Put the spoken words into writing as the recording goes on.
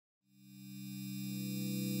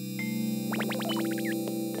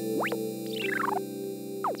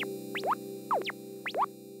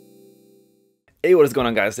Hey, what is going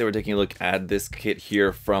on, guys? Today we're taking a look at this kit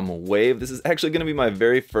here from Wave. This is actually going to be my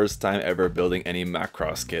very first time ever building any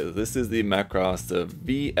Macross kit. This is the Macross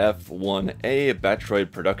VF-1A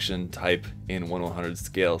Battroid Production Type in 1/100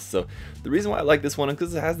 scale. So the reason why I like this one is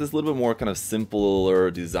because it has this little bit more kind of simpler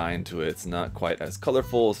design to it. It's not quite as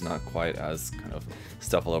colorful, it's not quite as kind of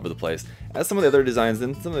stuff all over the place as some of the other designs,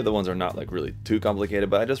 and some of the other ones are not like really too complicated,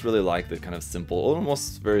 but I just really like the kind of simple,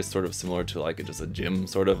 almost very sort of similar to like just a gym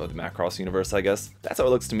sort of the Macross universe, I guess. That's how it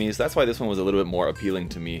looks to me, so that's why this one was a little bit more appealing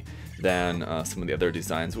to me than some of the other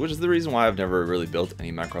designs, which is the reason why I've never really built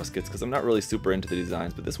any Macross kits, because I'm not really super into the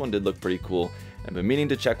designs, but this one did look pretty cool. I've been meaning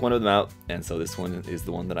to check one of them out, and so this one is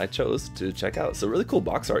the one that I chose to check out. So really cool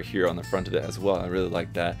box art here on the front of it as well. I really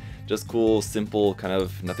like that. Just cool, simple, kind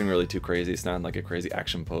of nothing really too crazy. It's not like a crazy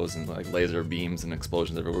action pose and like laser beams and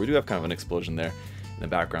explosions everywhere. We do have kind of an explosion there in the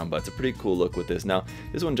background, but it's a pretty cool look with this. Now,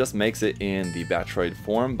 this one just makes it in the Battroid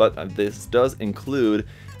form, but this does include,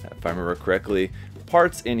 if I remember correctly,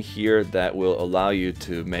 parts in here that will allow you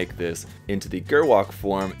to make this into the Gerwalk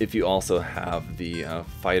form if you also have the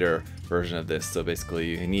fighter version of this. So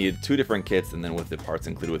basically you need two different kits, and then with the parts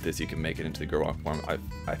included with this you can make it into the Gerwalk form,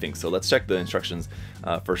 I think. So let's check the instructions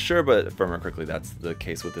for sure, but if I remember correctly that's the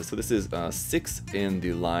case with this. So this is 6 in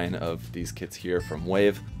the line of these kits here from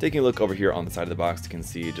Wave. Taking a look over here on the side of the box, you can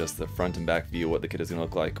see just the front and back view of what the kit is going to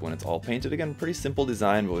look like when it's all painted. Again, pretty simple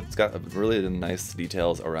design, but it's got really nice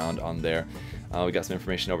details around on there. We got some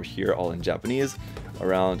information over here all in Japanese.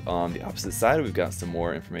 Around on the opposite side we've got some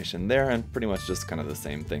more information there, and pretty much just kind of the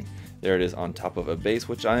same thing. There it is on top of a base,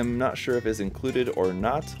 which I'm not sure if is included or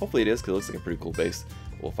not. Hopefully it is, because it looks like a pretty cool base.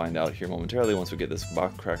 We'll find out here momentarily once we get this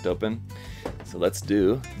box cracked open. So let's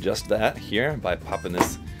do just that here by popping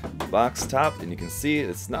this box top, and you can see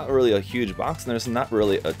it's not really a huge box, and there's not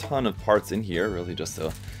really a ton of parts in here, really just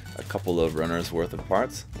a couple of runners worth of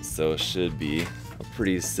parts. So it should be a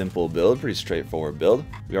pretty simple build, pretty straightforward build.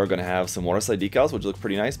 We are going to have some waterside decals, which look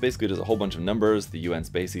pretty nice. Basically just a whole bunch of numbers, the UN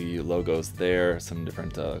Spacey logos there, some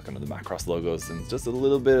different kind of the Macross logos, and just a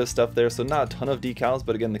little bit of stuff there. So not a ton of decals,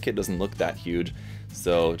 but again the kit doesn't look that huge,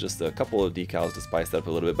 so just a couple of decals to spice that up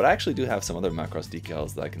a little bit. But I actually do have some other Macross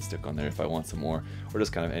decals that I can stick on there if I want some more, or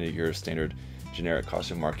just kind of any of your standard generic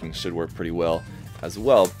costume markings should work pretty well as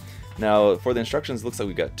well. Now for the instructions, it looks like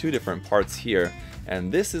we've got two different parts here,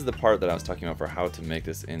 and this is the part that I was talking about for how to make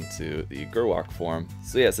this into the Gerwalk form.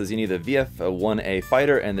 So yeah, it says you need the VF-1A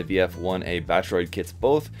Fighter and the VF-1A Battroid kits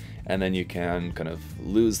both, and then you can kind of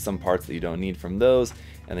lose some parts that you don't need from those,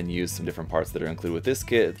 and then use some different parts that are included with this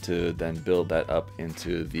kit to then build that up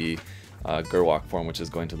into the Gerwalk form, which is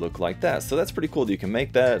going to look like that. So that's pretty cool that you can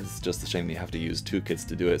make that. It's just a shame that you have to use two kits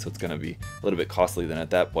to do it, so it's going to be a little bit costly then at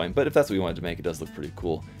that point, but if that's what you wanted to make, it does look pretty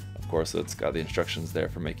cool. Of course, so it's got the instructions there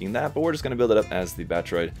for making that, but we're just going to build it up as the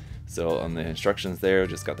Battroid. So on the instructions there,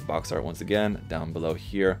 just got the box art once again down below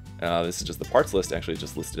here. This is just the parts list, actually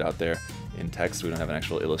just listed out there in text. We don't have an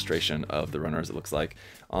actual illustration of the runners, it looks like.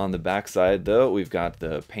 On the back side though, we've got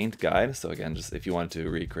the paint guide. So again, just if you wanted to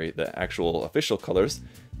recreate the actual official colors,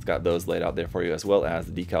 it's got those laid out there for you, as well as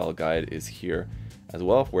the decal guide is here as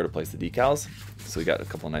well for where to place the decals. So we got a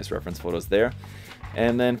couple of nice reference photos there.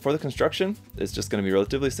 And then for the construction, it's just going to be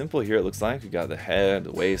relatively simple here. It looks like we got the head,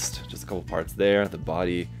 the waist, just a couple parts there, the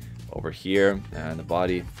body over here, and the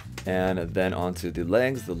body, and then onto the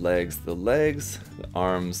legs, the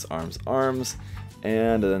arms,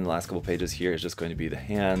 and then the last couple pages here is just going to be the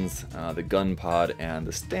hands, the gun pod, and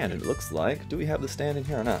the stand. It looks like, do we have the stand in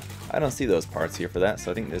here or not? I don't see those parts here for that,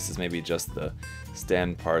 so I think this is maybe just the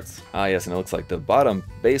stand parts. Ah yes, and it looks like the bottom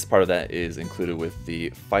base part of that is included with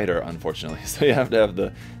the fighter, unfortunately. So you have to have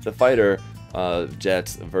the fighter jet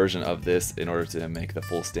version of this in order to make the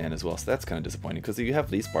full stand as well. So that's kind of disappointing, because you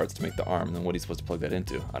have these parts to make the arm, and then what are you supposed to plug that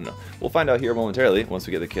into? I don't know. We'll find out here momentarily once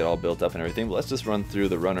we get the kit all built up and everything, but let's just run through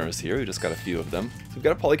the runners here. We just got a few of them. So we've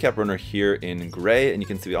got a polycap runner here in gray, and you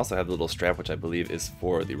can see we also have the little strap, which I believe is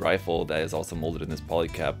for the rifle, that is also molded in this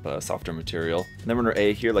polycap softer material. And then runner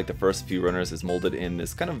A here, like the first few runners, is molded in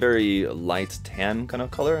this kind of very light tan kind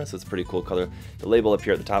of color, so it's a pretty cool color. The label up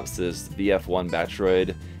here at the top says VF-1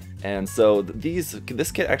 Battroid. And so this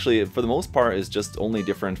kit actually, for the most part, is just only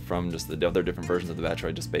different from just the other different versions of the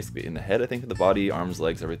Battroid, just basically in the head. I think the body, arms,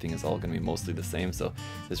 legs, everything is all going to be mostly the same, so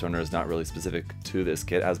this runner is not really specific to this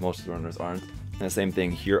kit, as most of the runners aren't. And the same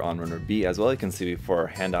thing here on runner B as well. You can see for our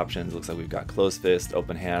hand options, it looks like we've got closed fist,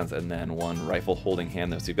 open hands, and then one rifle holding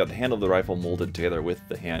hand there. So you've got the handle of the rifle molded together with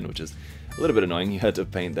the hand, which is A little bit annoying, you had to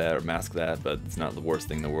paint that or mask that, but it's not the worst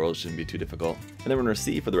thing in the world, it shouldn't be too difficult. And then runner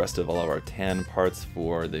C for the rest of all of our tan parts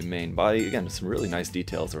for the main body. Again, some really nice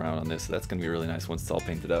details around on this, so that's going to be really nice once it's all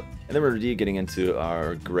painted up. And then runner D, getting into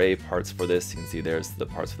our gray parts for this. You can see there's the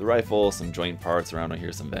parts for the rifle, some joint parts around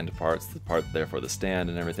here, some vent parts, the part there for the stand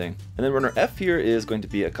and everything. And then runner F here is going to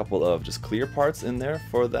be a couple of just clear parts in there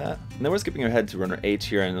for that. And then we're skipping ahead to runner H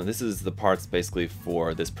here, and this is the parts basically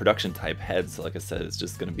for this production type head. So like I said, it's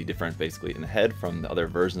just going to be different basically in the head from the other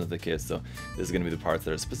versions of the kit. So this is going to be the parts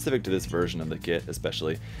that are specific to this version of the kit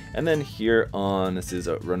especially. And then here on, this is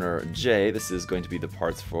runner J, this is going to be the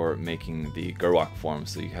parts for making the Gerwak form.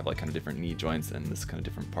 So you have like kind of different knee joints and this kind of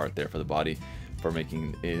different part there for the body for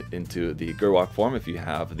making it into the Gerwak form if you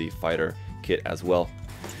have the fighter kit as well.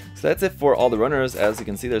 So that's it for all the runners. As you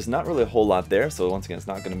can see, there's not really a whole lot there, so once again, it's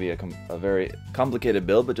not going to be a very complicated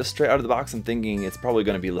build, but just straight out of the box, I'm thinking it's probably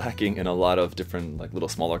going to be lacking in a lot of different like little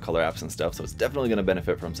smaller color apps and stuff, so it's definitely going to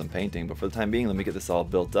benefit from some painting. But for the time being, let me get this all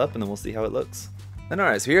built up and then we'll see how it looks. And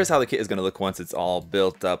alright, so here's how the kit is going to look once it's all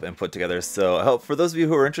built up and put together. So I hope for those of you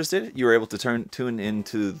who are interested, you were able to tune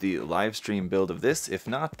into the live stream build of this. If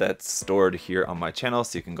not, that's stored here on my channel,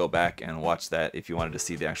 so you can go back and watch that if you wanted to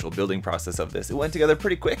see the actual building process of this. It went together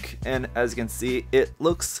pretty quick, and as you can see, it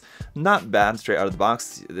looks not bad straight out of the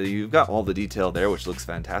box. You've got all the detail there, which looks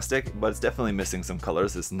fantastic, but it's definitely missing some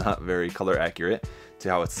colors. It's not very color accurate to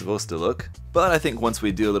how it's supposed to look. But I think once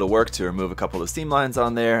we do a little work to remove a couple of seam lines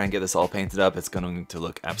on there and get this all painted up, it's going to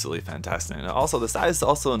look absolutely fantastic. And also the size is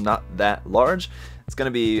also not that large. It's going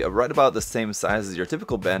to be right about the same size as your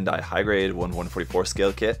typical Bandai high grade 1/144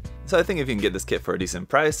 scale kit. So I think if you can get this kit for a decent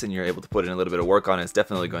price and you're able to put in a little bit of work on it, it's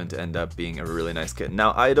definitely going to end up being a really nice kit.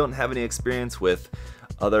 Now, I don't have any experience with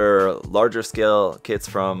other larger scale kits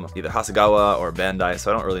from either Hasegawa or Bandai,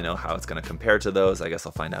 so I don't really know how it's going to compare to those. I guess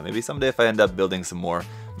I'll find out maybe someday if I end up building some more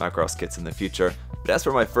Macross kits in the future. But as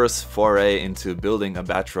for my first foray into building a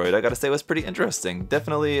Battroid, I gotta say it was pretty interesting.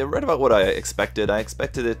 Definitely right about what I expected. I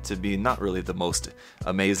expected it to be not really the most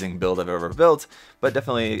amazing build I've ever built, but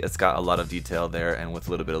definitely it's got a lot of detail there, and with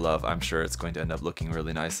a little bit of love, I'm sure it's going to end up looking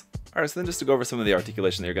really nice. Alright, so then just to go over some of the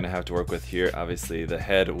articulation that you're going to have to work with here, obviously the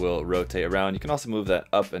head will rotate around. You can also move that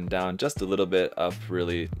up and down just a little bit, up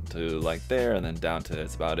really to like there, and then down to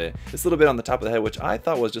that's about it. This little bit on the top of the head, which I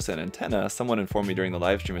thought was just an antenna, someone informed me during the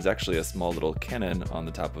live stream is actually a small little cannon on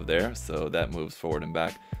the top of there, so that moves forward and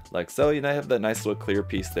back like so. You know, I have that nice little clear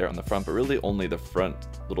piece there on the front, but really only the front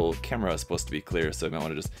little camera is supposed to be clear, so you might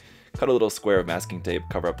want to just cut a little square of masking tape,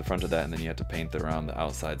 cover up the front of that, and then you have to paint around the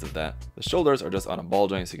outsides of that. The shoulders are just on a ball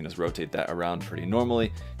joint, so you can just rotate that around pretty normally.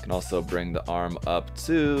 You can also bring the arm up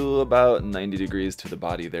to about 90 degrees to the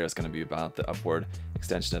body there. It's going to be about the upward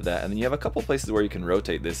extension of that. And then you have a couple places where you can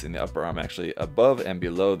rotate this in the upper arm, actually above and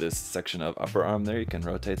below this section of upper arm there. You can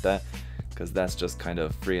rotate that, because that's just kind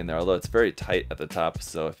of free in there, although it's very tight at the top,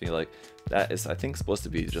 so I feel like that is, I think, supposed to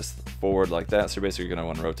be just forward like that. So basically you're going to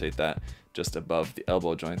want to rotate that just above the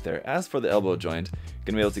elbow joint there. As for the elbow joint, you're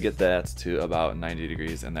going to be able to get that to about 90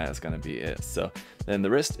 degrees, and that is going to be it. So then the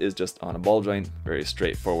wrist is just on a ball joint, very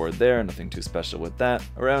straightforward there, nothing too special with that.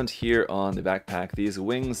 Around here on the backpack, these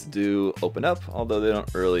wings do open up, although they're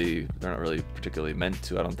not really particularly meant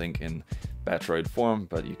to, I don't think, in Battroid form,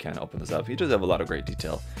 but you can open this up. You just have a lot of great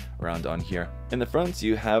detail around on here. In the front,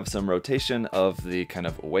 you have some rotation of the kind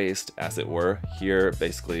of waist, as it were, here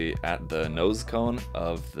basically at the nose cone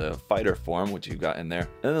of the fighter form, which you've got in there.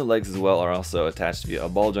 And then the legs as well are also attached via a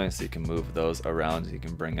ball joint, so you can move those around. You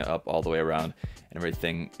can bring it up all the way around and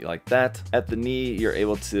everything like that. At the knee, you're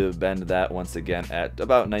able to bend that once again at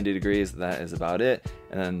about 90 degrees. That is about it.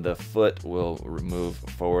 And then the foot will move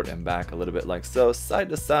forward and back a little bit like so, side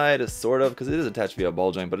to side, sort of, because it is attached via a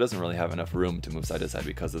ball joint, but it doesn't really have enough room to move side to side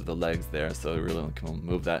because of the legs there, so you really can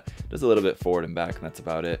move that just a little bit forward and back, and that's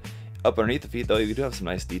about it. Up underneath the feet though, you do have some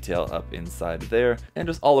nice detail up inside there, and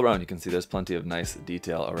just all around you can see there's plenty of nice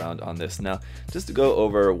detail around on this. Now, just to go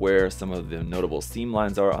over where some of the notable seam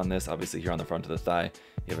lines are on this, obviously here on the front of the thigh,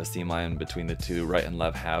 you have a seam line between the two right and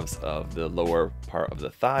left halves of the lower part of the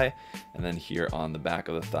thigh, and then here on the back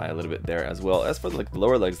of the thigh a little bit there as well. As for the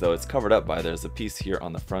lower legs though, it's covered up by, there's a piece here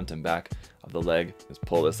on the front and back of the leg. Just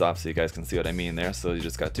pull this off so you guys can see what I mean there. So you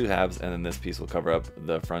just got two halves, and then this piece will cover up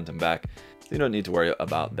the front and back. So you don't need to worry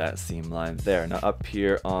about that seam line there. Now up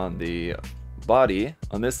here on the body,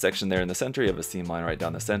 on this section there in the center, you have a seam line right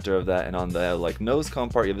down the center of that, and on the nose cone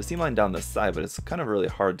part, you have a seam line down the side, but it's kind of really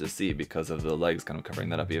hard to see because of the legs kind of covering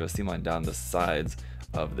that up. You have a seam line down the sides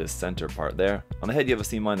of this center part there. On the head, you have a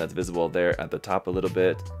seam line that's visible there at the top a little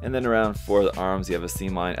bit, and then around for the arms, you have a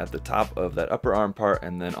seam line at the top of that upper arm part,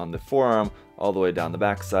 and then on the forearm, all the way down the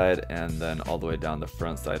back side, and then all the way down the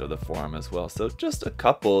front side of the forearm as well. So just a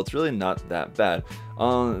couple, it's really not that bad.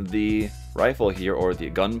 On the rifle here, or the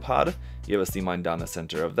gun pod, you have a seam line down the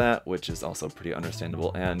center of that, which is also pretty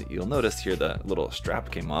understandable. And you'll notice here the little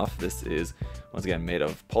strap came off. This is, once again, made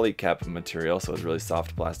of polycap material, so it's really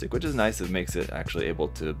soft plastic, which is nice. It makes it actually able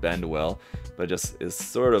to bend well, but it just is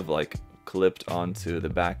sort of like clipped onto the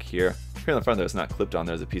back here. Here in the front there, it's not clipped on.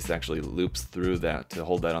 There's a piece that actually loops through that to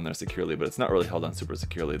hold that on there securely, but it's not really held on super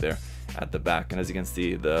securely there at the back. And as you can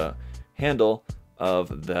see, the handle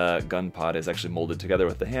of the gun pod is actually molded together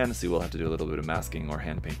with the hand, so you will have to do a little bit of masking or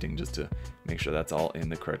hand painting just to make sure that's all in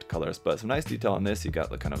the correct colors. But some nice detail on this. You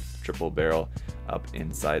got the kind of triple barrel up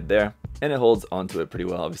inside there, and it holds onto it pretty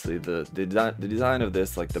well. Obviously the design of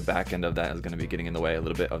this, like the back end of that, is going to be getting in the way a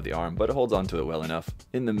little bit of the arm, but it holds onto it well enough.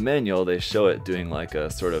 In the manual they show it doing like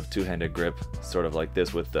a sort of two-handed grip, sort of like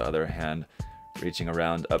this, with the other hand reaching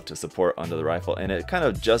around up to support onto the rifle, and it kind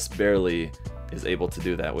of just barely is able to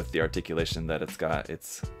do that with the articulation that it's got.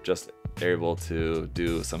 It's just able to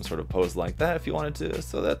do some sort of pose like that if you wanted to,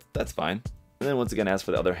 so that's fine. And then once again, as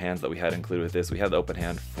for the other hands that we had included with this, we have the open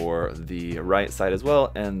hand for the right side as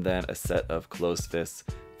well, and then a set of closed fists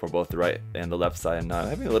for both the right and the left side. And I'm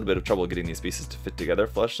having a little bit of trouble getting these pieces to fit together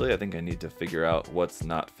flushly. I think I need to figure out what's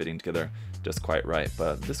not fitting together just quite right,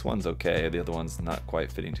 but this one's okay. The other one's not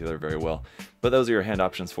quite fitting together very well. But those are your hand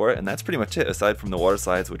options for it, and that's pretty much it, aside from the water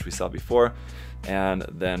slides, which we saw before, and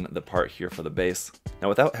then the part here for the base. Now,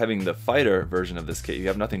 without having the fighter version of this kit, you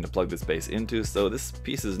have nothing to plug this base into, so this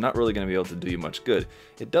piece is not really going to be able to do you much good.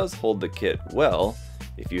 It does hold the kit well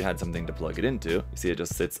if you had something to plug it into. You see it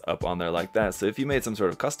just sits up on there like that, so if you made some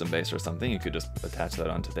sort of custom base or something, you could just attach that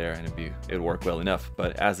onto there and it'd work well enough.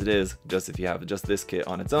 But as it is, just if you have just this kit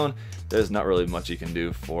on its own, there's not really much you can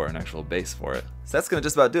do for an actual base for it. So that's gonna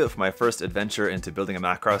just about do it for my first adventure into building a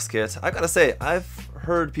Macross kit. I gotta say, I've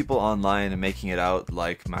heard people online making it out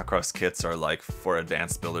like Macross kits are like for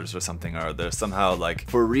advanced builders or something, or they're somehow like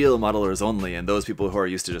for real modelers only, and those people who are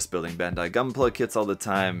used to just building Bandai Gunpla kits all the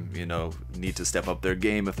time, you know, need to step up their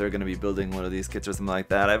game if they're gonna be building one of these kits or something like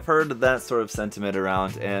that. I've heard that sort of sentiment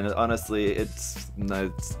around, and honestly, it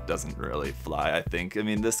doesn't really fly, I think. I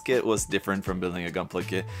mean, this kit was different from building a Gunpla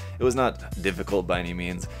kit. It was not difficult by any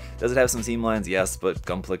means. Does it have some seam lines? Yes, but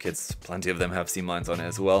Gunpla kits, plenty of them have seam lines on it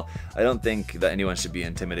as well. I don't think that anyone should be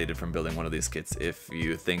intimidated from building one of these kits. If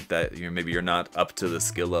you think that maybe you're not up to the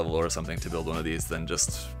skill level or something to build one of these, then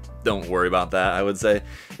just don't worry about that. I would say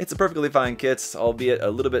it's a perfectly fine kit, albeit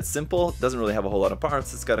a little bit simple. Doesn't really have a whole lot of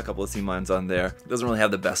parts. It's got a couple of seam lines on there. Doesn't really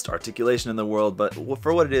have the best articulation in the world, but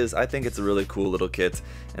for what it is, I think it's a really cool little kit,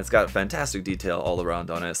 and it's got fantastic detail all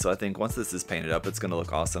around on it. So I think once this is painted up, it's gonna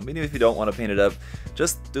look awesome. Even if you don't want to paint it up,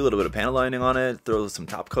 just do a little bit of panel lining on it, throw some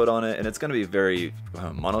top coat on it, and it's gonna be very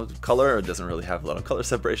monocolor. It doesn't really have a lot of color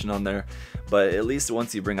separation on there, but at least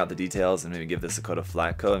once you bring out the details and maybe give this a coat of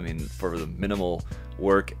flat coat, I mean, for the minimal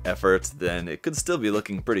work effort, then it could still be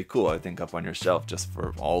looking pretty cool, I think, up on your shelf, just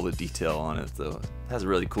for all the detail on it. So it has a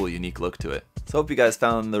really cool, unique look to it. So hope you guys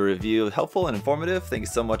found the review helpful and informative. Thank you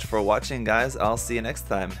so much for watching, guys. I'll see you next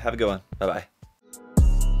time. Have a good one. Bye bye.